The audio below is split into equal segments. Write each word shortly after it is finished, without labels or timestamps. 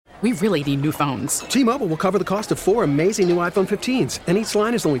We really need new phones. T-Mobile will cover the cost of 4 amazing new iPhone 15s, and each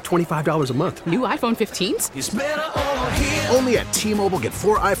line is only $25 a month. New iPhone 15s? It's better over here. Only at T-Mobile, get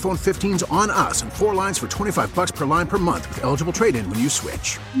 4 iPhone 15s on us and 4 lines for $25 per line per month with eligible trade-in when you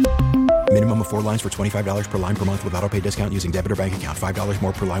switch. Minimum of 4 lines for $25 per line per month with autopay discount using debit or bank account. $5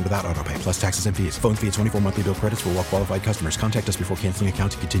 more per line without autopay, plus taxes and fees. Phone fee at 24 monthly bill credits for well-qualified customers. Contact us before canceling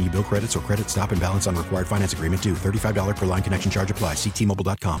account to continue bill credits or credit stop and balance on required finance agreement due. $35 per line connection charge applies. See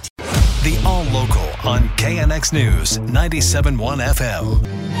T-Mobile.com. The All Local on KNX News 97.1 FM.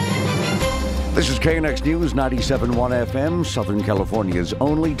 This is KNX News 97.1 FM, Southern California's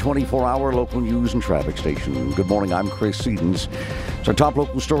only 24-hour local news and traffic station. Good morning, I'm Chris Sedens. So, top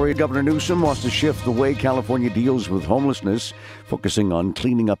local story, Governor Newsom wants to shift the way California deals with homelessness, focusing on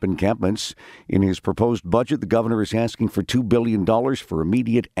cleaning up encampments. In his proposed budget, the governor is asking for $2 billion for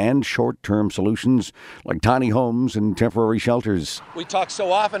immediate and short-term solutions like tiny homes and temporary shelters. We talk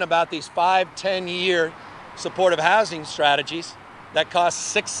so often about these 5-10-year supportive housing strategies that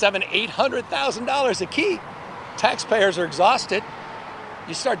cost $800,000 a key. Taxpayers are exhausted.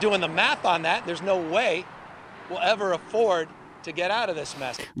 You start doing the math on that, there's no way we'll ever afford to get out of this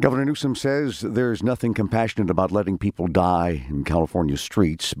mess. Governor Newsom says there's nothing compassionate about letting people die in California's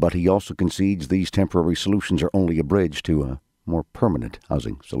streets, but he also concedes these temporary solutions are only a bridge to a more permanent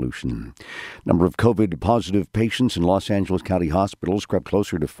housing solution. Number of COVID-positive patients in Los Angeles County hospitals crept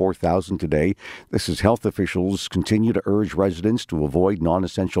closer to 4,000 today. This as health officials continue to urge residents to avoid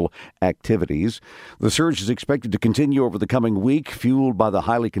non-essential activities. The surge is expected to continue over the coming week, fueled by the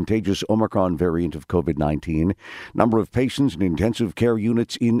highly contagious Omicron variant of COVID-19. Number of patients in intensive care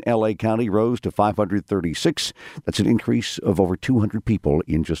units in L.A. County rose to 536. That's an increase of over 200 people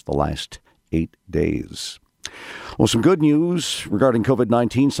in just the last 8 days. Well, some good news regarding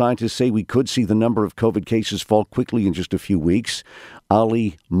COVID-19. Scientists say we could see the number of COVID cases fall quickly in just a few weeks.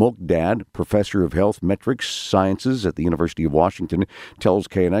 Ali Mokdad, professor of health metrics sciences at the University of Washington, tells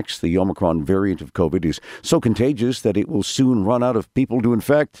KNX the Omicron variant of COVID is so contagious that it will soon run out of people to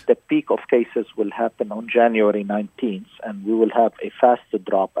infect. The peak of cases will happen on January 19th, and we will have a faster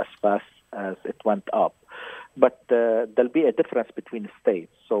drop as fast as it went up. But there'll be a difference between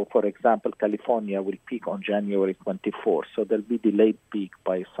states. So, for example, California will peak on January 24th. So there'll be delayed peak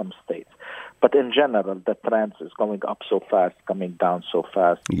by some states. But in general, the trend is going up so fast, coming down so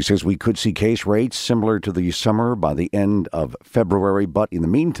fast. He says we could see case rates similar to the summer by the end of February. But in the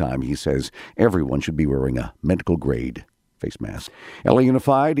meantime, he says everyone should be wearing a medical grade face mask. LA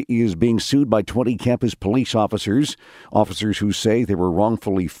Unified is being sued by 20 campus police officers who say they were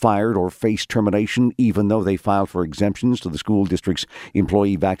wrongfully fired or faced termination even though they filed for exemptions to the school district's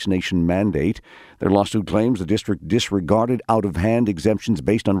employee vaccination mandate. Their lawsuit claims the district disregarded out-of-hand exemptions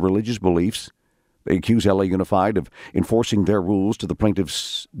based on religious beliefs. They accuse LA Unified of enforcing their rules to the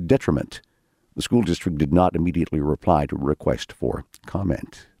plaintiff's detriment. The school district did not immediately reply to a request for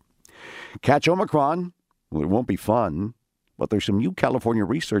comment. Catch Omicron. Well, it won't be fun. But there's some new California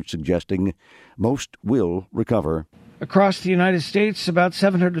research suggesting most will recover. Across the United States, about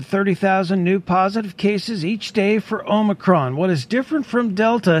 730,000 new positive cases each day for Omicron. What is different from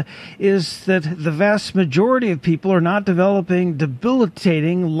Delta is that the vast majority of people are not developing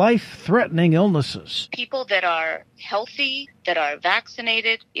debilitating, life-threatening illnesses. People that are healthy, that are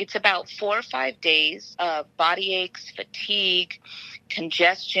vaccinated, it's about 4 or 5 days of body aches, fatigue,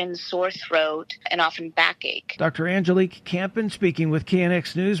 congestion, sore throat, and often backache. Dr. Angelique Campen, speaking with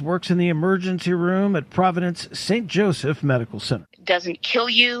KNX News, works in the emergency room at Providence St. Joseph Medical Center. It doesn't kill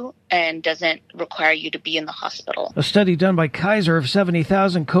you and doesn't require you to be in the hospital. A study done by Kaiser of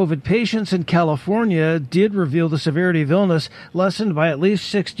 70,000 COVID patients in California did reveal the severity of illness lessened by at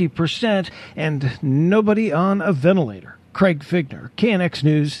least 60% and nobody on a ventilator. Craig Figner, KNX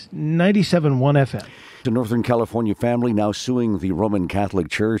News, 97.1 FM. A Northern California family now suing the Roman Catholic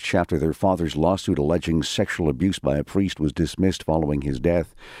Church after their father's lawsuit alleging sexual abuse by a priest was dismissed following his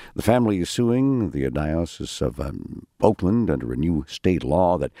death. The family is suing the Diocese of Oakland under a new state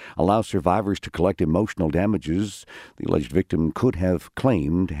law that allows survivors to collect emotional damages the alleged victim could have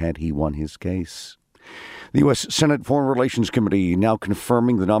claimed had he won his case. The U.S. Senate Foreign Relations Committee now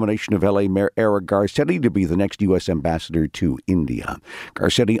confirming the nomination of L.A. Mayor Eric Garcetti to be the next U.S. ambassador to India.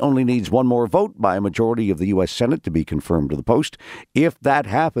 Garcetti only needs one more vote by a majority of the U.S. Senate to be confirmed to the post. If that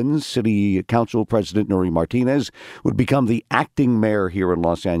happens, City Council President Nury Martinez would become the acting mayor here in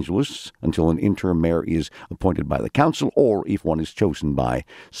Los Angeles until an interim mayor is appointed by the council or if one is chosen by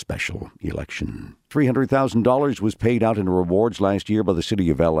special election. $300,000 was paid out in rewards last year by the City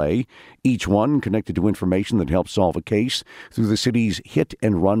of L.A., each one connected to information that helped solve a case through the city's Hit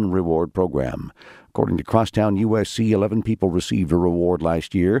and Run reward program. According to Crosstown USC, 11 people received a reward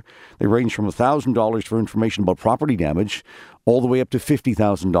last year. They range from $1,000 for information about property damage all the way up to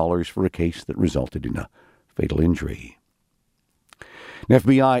 $50,000 for a case that resulted in a fatal injury. An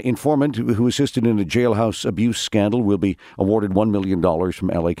FBI informant who assisted in a jailhouse abuse scandal will be awarded $1 million from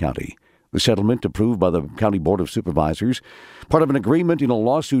L.A. County. The settlement, approved by the County Board of Supervisors, part of an agreement in a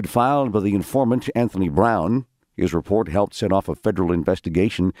lawsuit filed by the informant Anthony Brown. His report helped set off a federal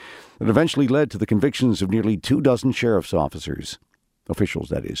investigation that eventually led to the convictions of nearly 24 sheriff's officers.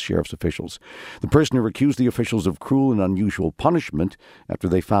 Sheriff's officials. The prisoner accused the officials of cruel and unusual punishment after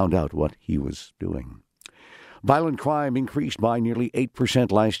they found out what he was doing. Violent crime increased by nearly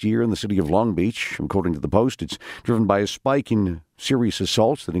 8% last year in the city of Long Beach. According to the Post, it's driven by a spike in serious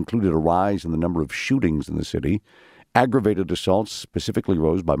assaults that included a rise in the number of shootings in the city. Aggravated assaults specifically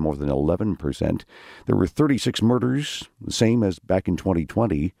rose by more than 11%. There were 36 murders, the same as back in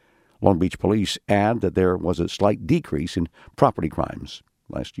 2020. Long Beach police add that there was a slight decrease in property crimes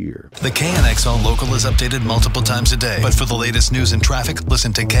last year. The KNXL Local is updated multiple times a day. But for the latest news and traffic,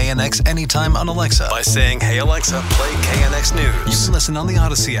 listen to KNX anytime on Alexa by saying, "Hey Alexa, play KNX News." You can listen on the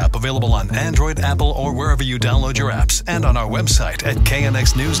Odyssey app, available on Android, Apple, or wherever you download your apps, and on our website at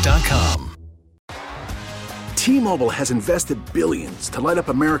knxnews.com. T-Mobile has invested billions to light up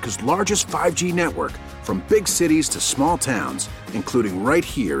America's largest 5G network, from big cities to small towns, including right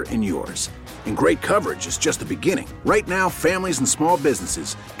here in yours. And great coverage is just the beginning. Right now, families and small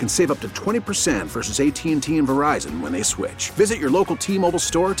businesses can save up to 20% versus AT&T and Verizon when they switch. Visit your local T-Mobile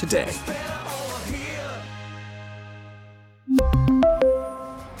store today.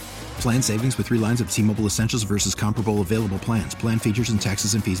 Plan savings with 3 lines of T-Mobile Essentials versus comparable available plans. Plan features and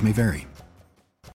taxes and fees may vary.